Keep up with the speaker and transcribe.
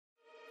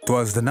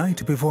'Twas the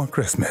night before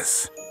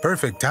Christmas.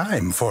 Perfect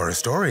time for a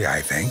story,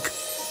 I think.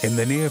 In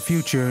the near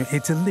future,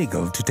 it's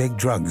illegal to take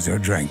drugs or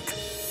drink.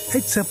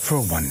 Except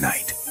for one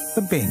night,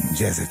 the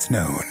binge as it's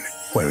known,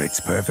 where it's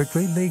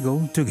perfectly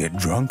legal to get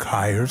drunk,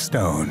 high, or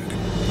stoned.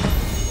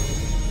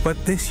 But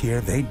this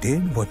year they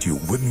did what you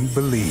wouldn't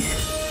believe.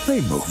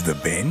 They moved the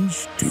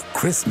binge to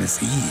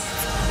Christmas Eve.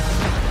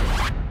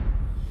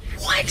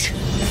 What?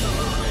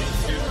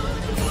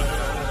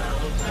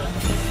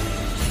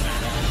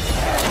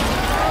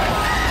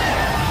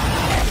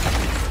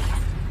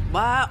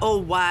 Why, oh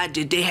why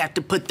did they have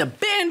to put the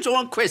binge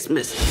on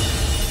Christmas?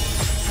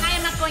 I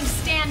am not going to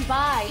stand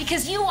by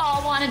because you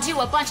all want to do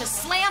a bunch of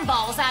slam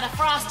balls out of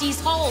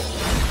Frosty's hole.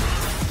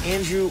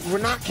 Andrew, we're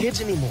not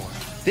kids anymore.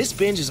 This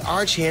binge is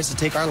our chance to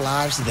take our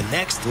lives to the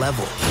next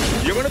level.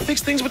 You're gonna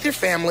fix things with your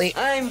family.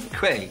 I'm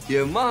Craig,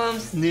 your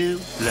mom's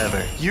new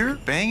lover. You're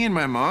banging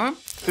my mom?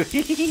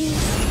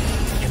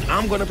 And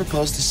I'm gonna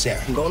propose to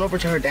Sarah. I'm going over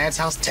to her dad's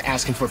house to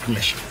ask him for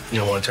permission. You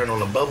don't wanna turn on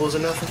the bubbles or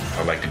nothing?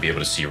 I'd like to be able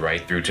to see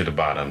right through to the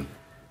bottom.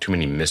 Too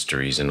many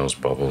mysteries in those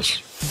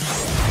bubbles.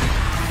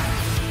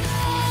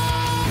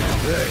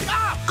 Hey,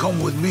 come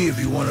with me if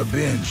you want to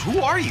binge. Who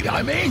are you?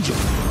 I'm Angel.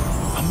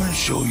 I'm gonna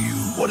show you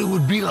what it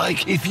would be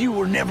like if you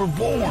were never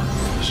born.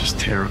 This is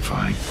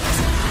terrifying.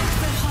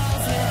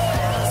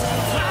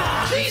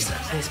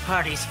 Jesus, this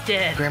party's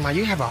dead. Grandma,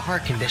 you have a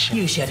heart condition.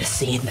 You should have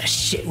seen the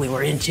shit we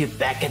were into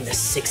back in the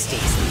 60s.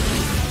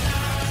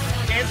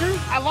 Andrew,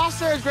 I lost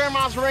Sarah's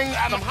grandma's ring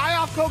and I'm high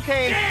off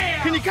cocaine.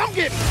 Damn. Can you come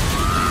get me?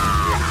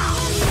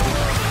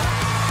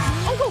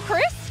 Uncle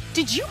Chris,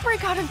 did you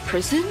break out of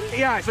prison?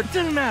 Yeah, but it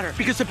doesn't matter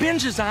because the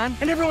binge is on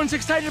and everyone's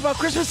excited about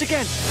Christmas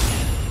again.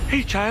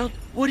 Hey, child,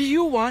 what do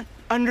you want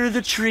under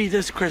the tree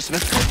this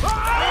Christmas? The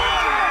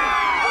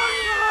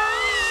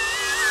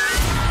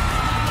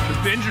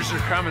bingers are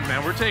coming,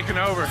 man. We're taking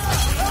over.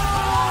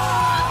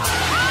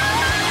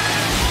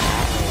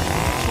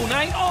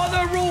 Tonight, all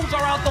the rules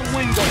are out the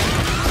window.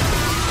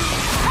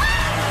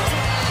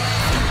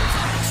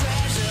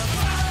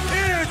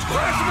 It's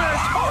Christmas,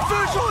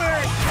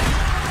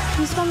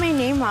 officially! You spelled my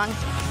name wrong.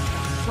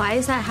 Why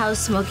is that house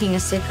smoking a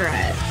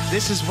cigarette?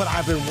 This is what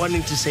I've been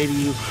wanting to say to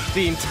you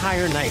the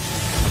entire night.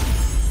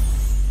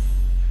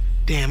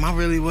 Damn, I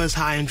really was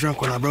high and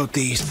drunk when I wrote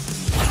these.